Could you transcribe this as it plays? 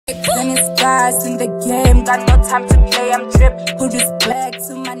Zennis in the game, got no time to play. I'm drip, hood is black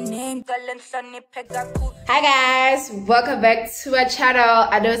to my name. Hi guys, welcome back to my channel.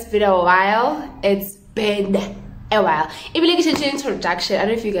 I know it's been a while. It's been a while. If you like to change introduction, I don't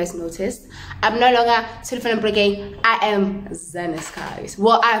know if you guys noticed, I'm no longer Telephone Breaking. I am Zennis, guys.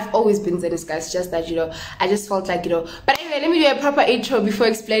 Well, I've always been Zennis, guys. Just that, I just felt like, But anyway, let me do a proper intro before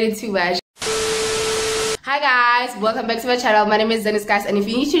explaining too much. Hi guys, welcome back to my channel. My name is Zennis, guys, and if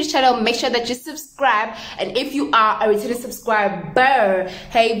you're new to this channel, make sure that you subscribe. And if you are a returning subscriber,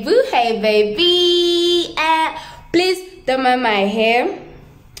 hey boo, hey baby, please don't mind my hair.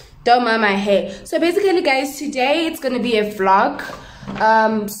 Don't mind my hair. So basically, guys, today it's gonna be a vlog.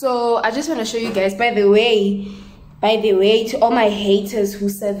 So I just want to show you guys. By the way, to all my haters who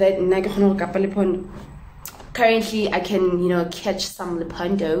said that currently I can, catch some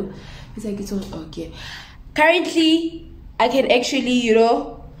lipondo. It's like it's all okay. Currently, I can actually,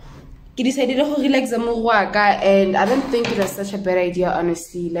 decided to relax and I don't think it was such a bad idea,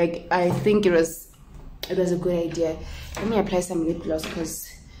 honestly. Like, I think it was a good idea. Let me apply some lip gloss because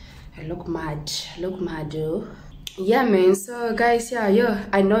I look mad. Though. Yeah, man. So, guys, yeah.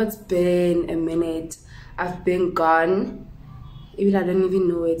 I know it's been a minute. I've been gone. Even I don't even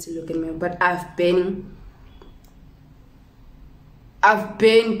know where to look at me, but I've been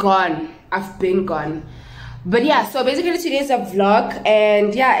gone. But yeah, so basically today's a vlog,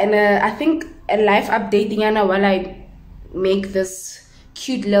 and I think a life updating while I make this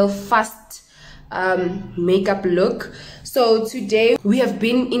cute little fast makeup look. So today we have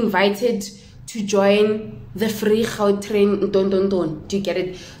been invited to join the free train. Do you get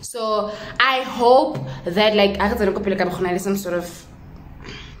it? So I hope that like some sort of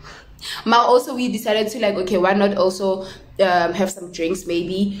also we decided to okay, why not also have some drinks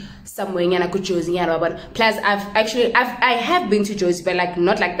maybe somewhere and I could Josie, but plus I have been to Josie, but like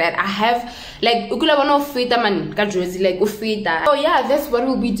not like that. I have like so yeah, that's what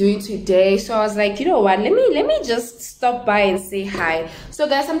we'll be doing today. So I was like, you know what, let me just stop by and say hi. So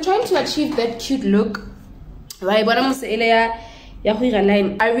guys, I'm trying to achieve that cute look, right? But I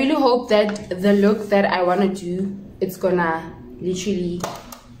really hope that the look that I want to do, it's gonna literally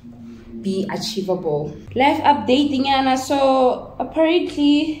be achievable. Life updating, Anna. So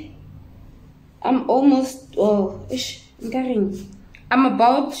apparently I'm almost I'm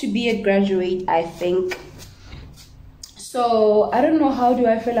about to be a graduate, I think. So I don't know, how do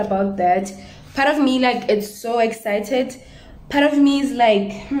I feel about that? Part of me like it's so excited, part of me is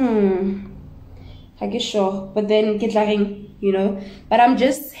like I guess sure, but then get but I'm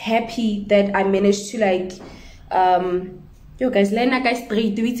just happy that I managed to like yo guys, guys,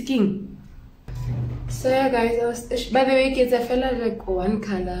 straight to it king. So yeah guys, by the way kids, I felt like one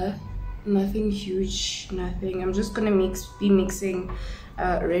color, nothing huge, nothing. I'm just gonna be mixing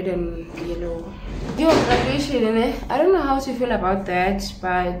red and yellow. Yo, graduation, I don't know how to feel about that,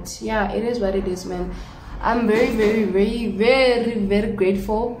 but yeah, it is what it is, man. I'm very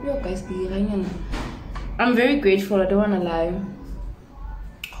grateful. Yo guys, I'm very grateful, I don't wanna lie.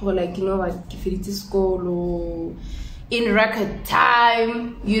 Or like, what, give it to school in record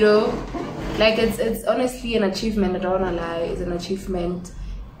time, like it's honestly an achievement. I don't wanna lie, it's an achievement,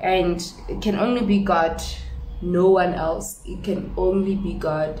 and it can only be God, no one else. It can only be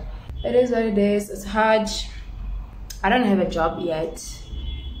God. It is what it is. It's hard. I don't have a job yet.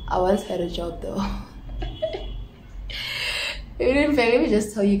 I once had a job though. In fact, let me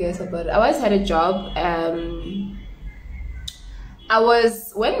just tell you guys about it. I once had a job. I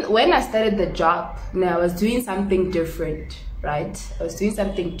was when I started the job, I was doing something different, right? I was doing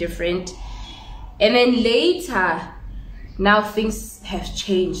something different, and then later, now things have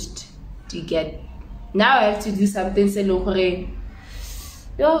changed. Do you get? Now I have to do something. Say,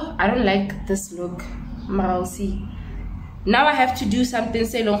 yo, I don't like this look. See. Now I have to do something.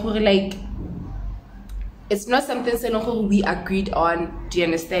 Say, like, it's not something we agreed on. Do you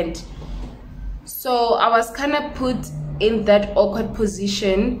understand? So I was kind of put in that awkward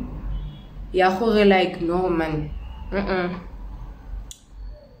position, like, no man,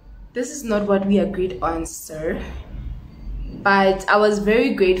 this is not what we agreed on, sir. But I was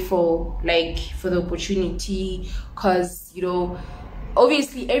very grateful, like, for the opportunity, because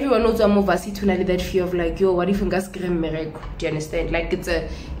obviously everyone knows I'm overseeing that fear of like, yo, what if I'm do you understand? Like, it's a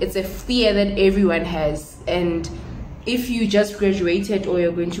fear that everyone has. And if you just graduated or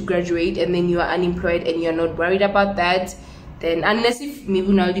you're going to graduate and then you are unemployed and you're not worried about that, then unless if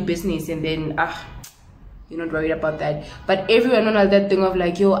maybe now the business and then you're not worried about that. But everyone knows that thing of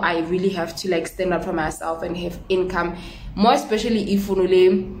like, yo, I really have to like stand up for myself and have income, more especially if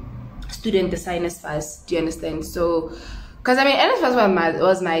only student designers first. Do you understand? So Because I mean, Ernest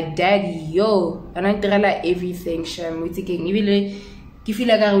was my daddy, yo, and I tell everything. Shem, we taking even you feel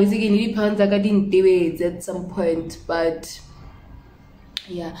like I was taking parents like I didn't do it at some point, but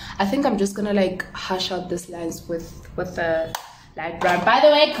yeah, I think I'm just gonna like hash out these lines with the light brown. By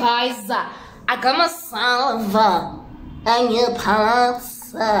the way, guys, I got myself a new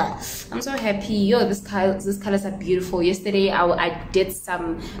pants. I'm so happy, yo. These colors are beautiful. Yesterday I did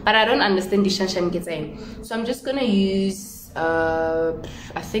some, but I don't understand the shanshan getting, so I'm just gonna use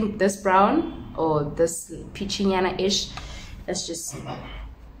I think this brown or this peachy-ish. Let's just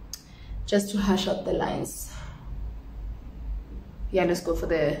to hash out the lines. Yeah, let's go for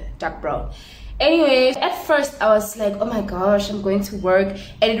the dark brown. Anyways, at first I was like, oh my gosh, I'm going to work,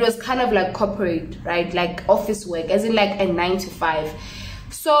 and it was kind of like corporate, right? Like office work, as in like a 9 to 5.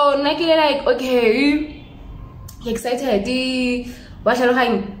 So like okay, excited, what shall I?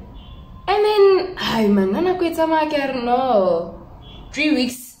 And then I don't know, 3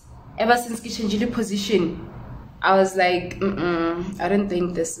 weeks ever since kitchen changed position, I was like, I don't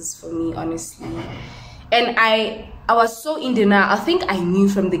think this is for me, honestly. And I was so in denial. I think I knew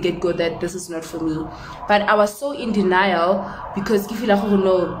from the get-go that this is not for me, but I was so in denial because if you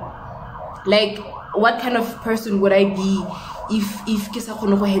know, like, what kind of person would I be if kisa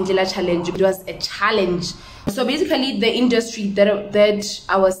kono handle a challenge? It was a challenge. So basically, the industry that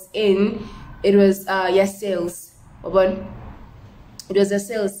I was in, it was sales. It was a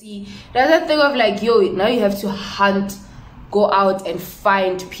sales. See, there's that thing of like, yo, now you have to hunt, go out and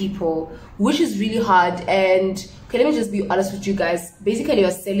find people, which is really hard. And okay, let me just be honest with you guys. Basically,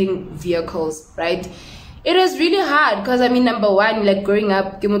 you're selling vehicles, right? It was really hard because I mean, number one, like growing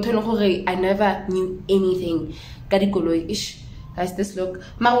up, I never knew anything. Guys, this look,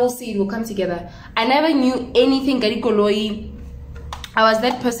 we'll see, it will come together. I never knew anything. I was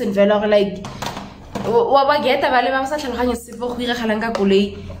that person, like,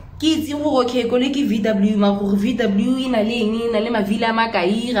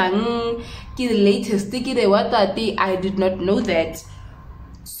 the latest, I did not know that.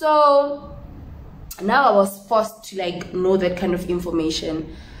 So now I was forced to like know that kind of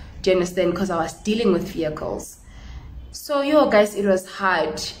information. Do you understand? Because I was dealing with vehicles. So yo guys, it was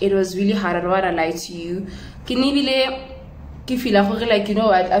hard. It was really hard. I don't want to lie to you. Like, you know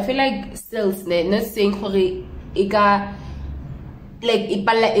what, I feel like sales, not saying like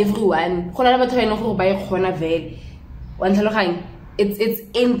everyone, it's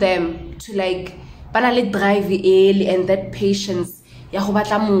in them to like drive early and that patience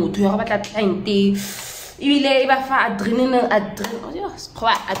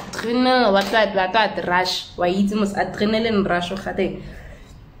adrenaline rush. So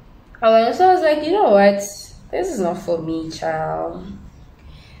I was like, you know what, this is not for me, child.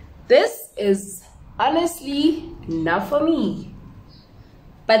 This is honestly not for me.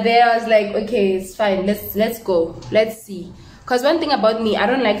 But there I was like, okay, it's fine, let's go, let's see. Because one thing about me, I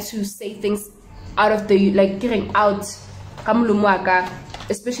don't like to say things out of the, like, getting out,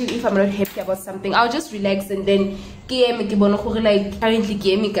 especially if I'm not happy about something. I'll just relax and then like currently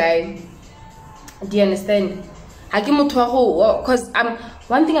game guy. Do you understand? Because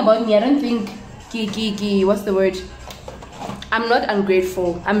one thing about me, I don't think what's the word? I'm not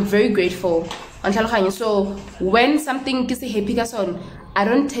ungrateful. I'm very grateful. So when something is happy, I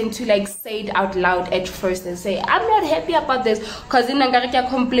don't tend to like say it out loud at first and say I'm not happy about this, because in Nangarika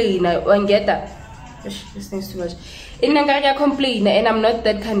complain and get that. This thing's too much. In Nangarika complain, and I'm not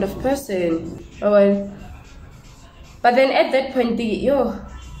that kind of person. But then at that point,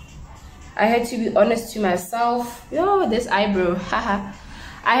 I had to be honest to myself. This eyebrow, haha.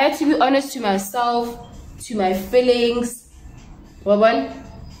 I had to be honest to myself, to my feelings.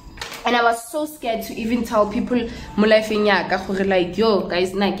 And I was so scared to even tell people like, yo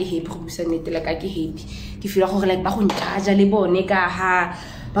guys, na ke happy like I happy. Ke feel like ba go ntaja le bone ka ha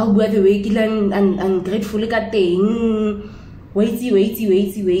ba bua the way ke and grateful ka teng. Waity.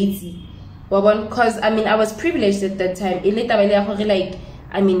 Because I mean I was privileged at that time. Like,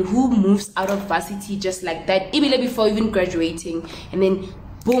 I mean, who moves out of varsity just like that, even before even graduating, and then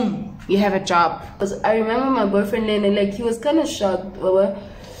boom, you have a job? Because I remember my boyfriend and like he was kind of shocked.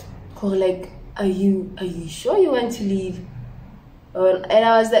 Like, are you sure you want to leave? And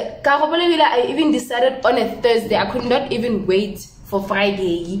I was like, I even decided on a Thursday. I could not even wait for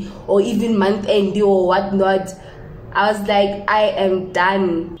Friday or even month end or whatnot. I was like, I am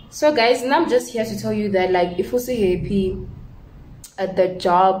done. So guys, and I'm just here to tell you that, like, if you're so happy at the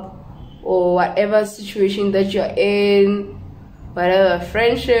job or whatever situation that you're in, whatever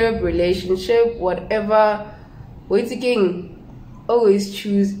friendship, relationship, whatever, always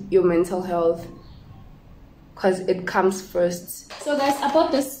choose your mental health. because it comes first. So guys, I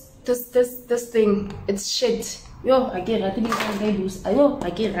bought this thing. It's shit. Yo, I get ready. I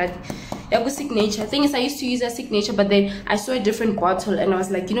get ready. Signature. Thing is, I used to use a signature, but then I saw a different bottle, and I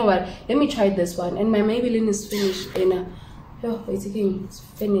was like, you know what? Let me try this one. And my Maybelline is finished. And yo, it's again. It's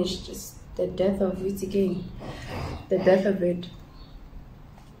finished. It's the death of it again. The death of it.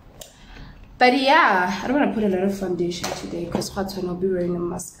 But yeah, I don't want to put a lot of foundation today because I'll be wearing a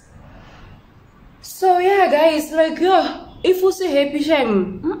mask. So yeah, guys, like yo, if you say happy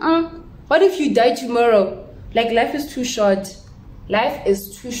shame, what if you die tomorrow? Like life is too short. Life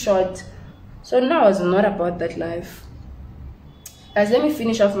is too short. So now it's not about that life. Guys, let me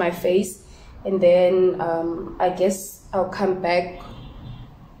finish off my face, and then I guess I'll come back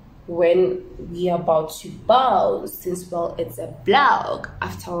when we are about to bounce, since well it's a vlog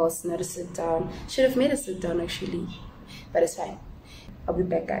afterwards, not a sit down. Should have made a sit down actually, but it's fine. I'll be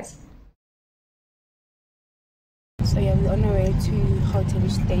back, guys. So yeah, we're on our way to Gauteng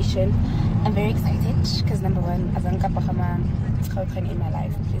station. I'm very excited because number one, I've Gauteng in my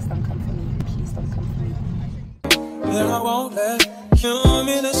life. Please don't come for me. Please don't come for me. Then I won't let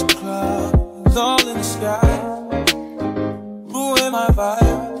cumulus clouds all in the sky ruin my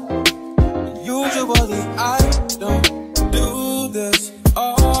vibe. Usually I don't do this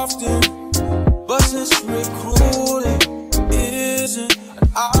often, but since recruiting isn't an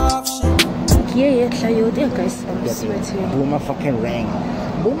option. Yeah, guys, I'm sweating. Boom, fucking ring.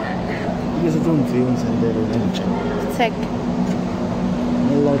 Boom. Because I don't feel in the religion. Tech.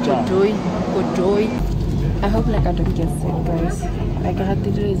 Good joy. I hope like I don't get sick, guys. Like I had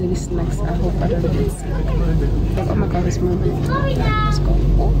to do any snacks. I hope I don't get sick. Like, oh my god, it's moving. Let's go.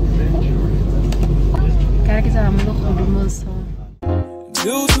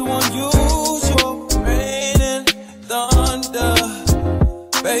 Due to unusual rain and thunder,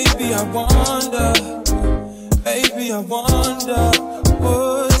 baby, I wonder,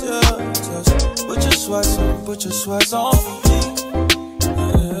 would you just put your sweats on for me?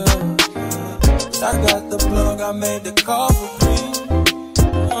 Yeah. I got the plug, I made the call for free.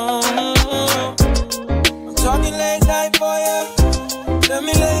 I'm talking late night for you. Let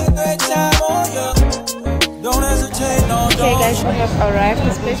me lay a great time on you. Don't hesitate, no. Okay guys, we have arrived.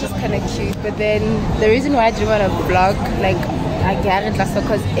 This place is kind of cute, but then the reason why I didn't want to vlog, like I got it last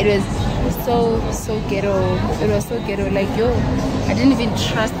because it was so ghetto. It was so ghetto. Like yo, I didn't even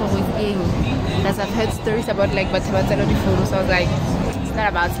trust what we're eating. As I've heard stories about like Batabatalo before, so I was like, it's not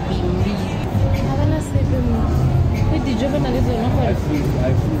about being me.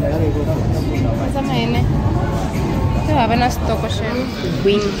 I have a stock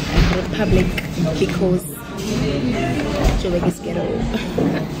wing Republic because Joburg is ghetto.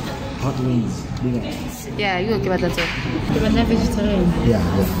 Hot wings. Yeah, you give it that too. Give it vegetarian. Yeah,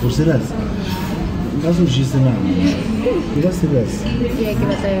 you're serious. That's what she's saying now. You're serious. Yeah, give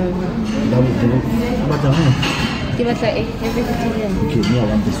it a give it a vegetarian. Okay, me, I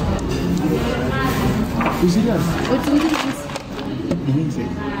want this one. You serious? What's in this? The wings.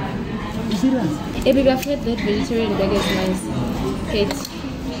 You serious? If you have that vegetarian burger is nice. Pate.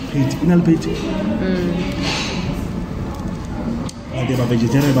 Inal pate. Ade ba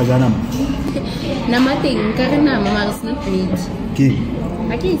vegetarian ba jana. Namating karena mama is not meat. Okay.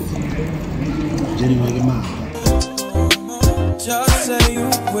 Akis. Jerry Wegema. Just say you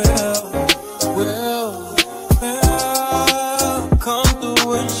will come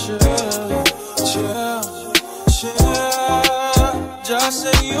through and chill. Just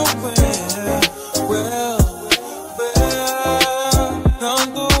say you will come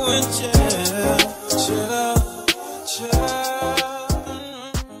through and chill.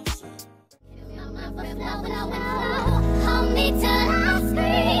 Hold me till I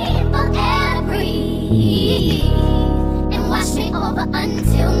scream forever, and wash me over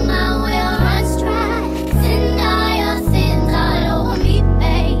until my will runs dry. Send all your sins all over me,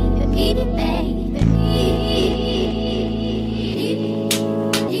 baby, baby.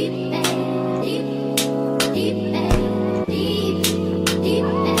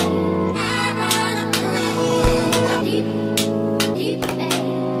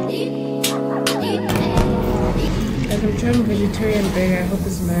 I'm trying vegetarian burger. I hope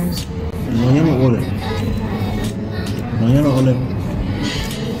it's nice. Mañana ole.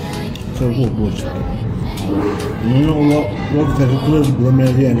 So good. You know what the close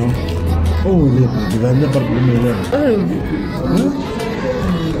glomeria, no? Oh, the never glomeria.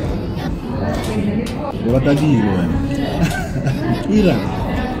 What a deal, Iran.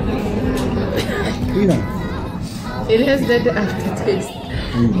 It has that aftertaste.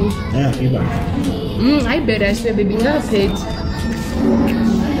 Yeah, Iran. I bet I swear, baby, not paid.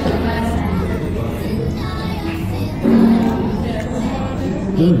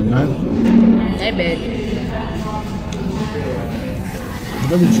 nice. I bet.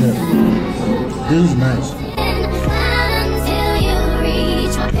 Let me check. This is nice. Until you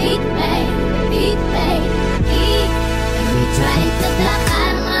reach my peak, babe, peak, babe, peak. Trying to block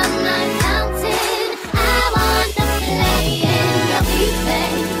out my mountain. I want to play in your deep,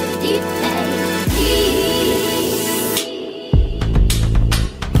 babe, deep, babe, deep.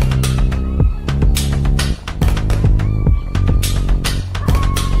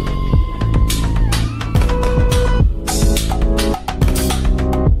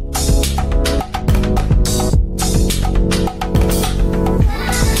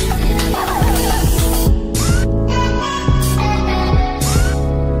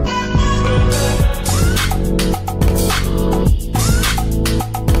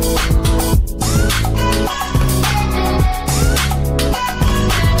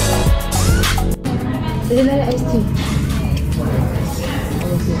 Vanilla iced tea.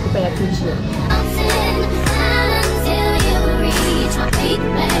 Okay, Until you reach my peak,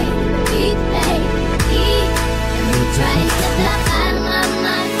 babe, peak, babe, peak. Trying to block out my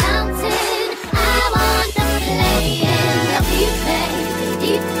mountain. I want to play in your deep, babe,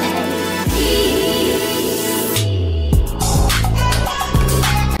 deep, babe, deep.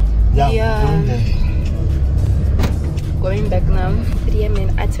 Yeah. Going back now. 3 a.m.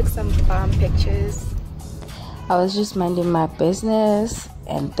 I took some farm pictures. I was just minding my business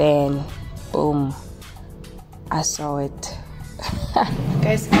and then boom, I saw it.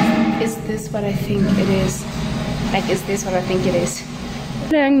 Guys, is this what I think it is? Like, is this what I think it is?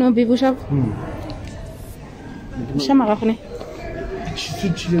 No, baby, shop.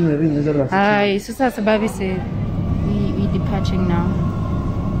 Hi, so that's a baby said we departing now.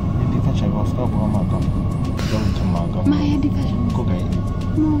 My departing.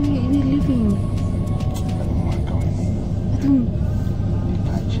 No, we're leaving.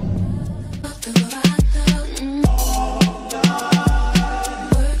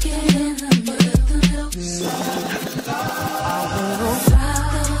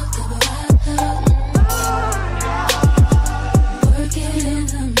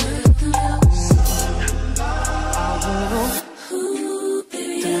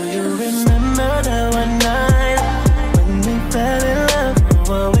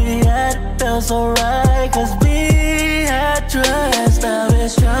 So right, cause we had trust. Now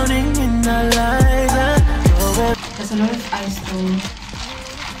it's drowning in our lives. There's a lot of ice though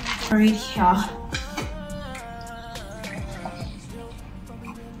right here.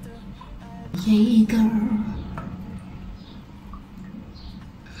 Yeah, girl.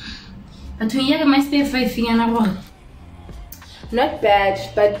 But when you get my spare 5 fingers, not bad,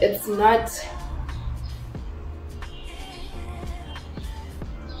 but it's not.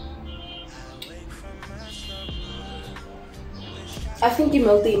 I think it's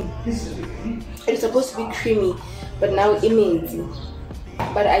melting. It's supposed to be creamy, but now it means.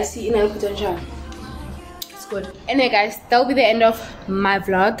 But I see in potential. It's good. Anyway, guys, that'll be the end of my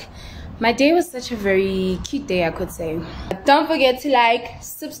vlog. My day was such a very cute day, I could say. Don't forget to like,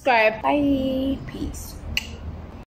 subscribe. Bye. Peace.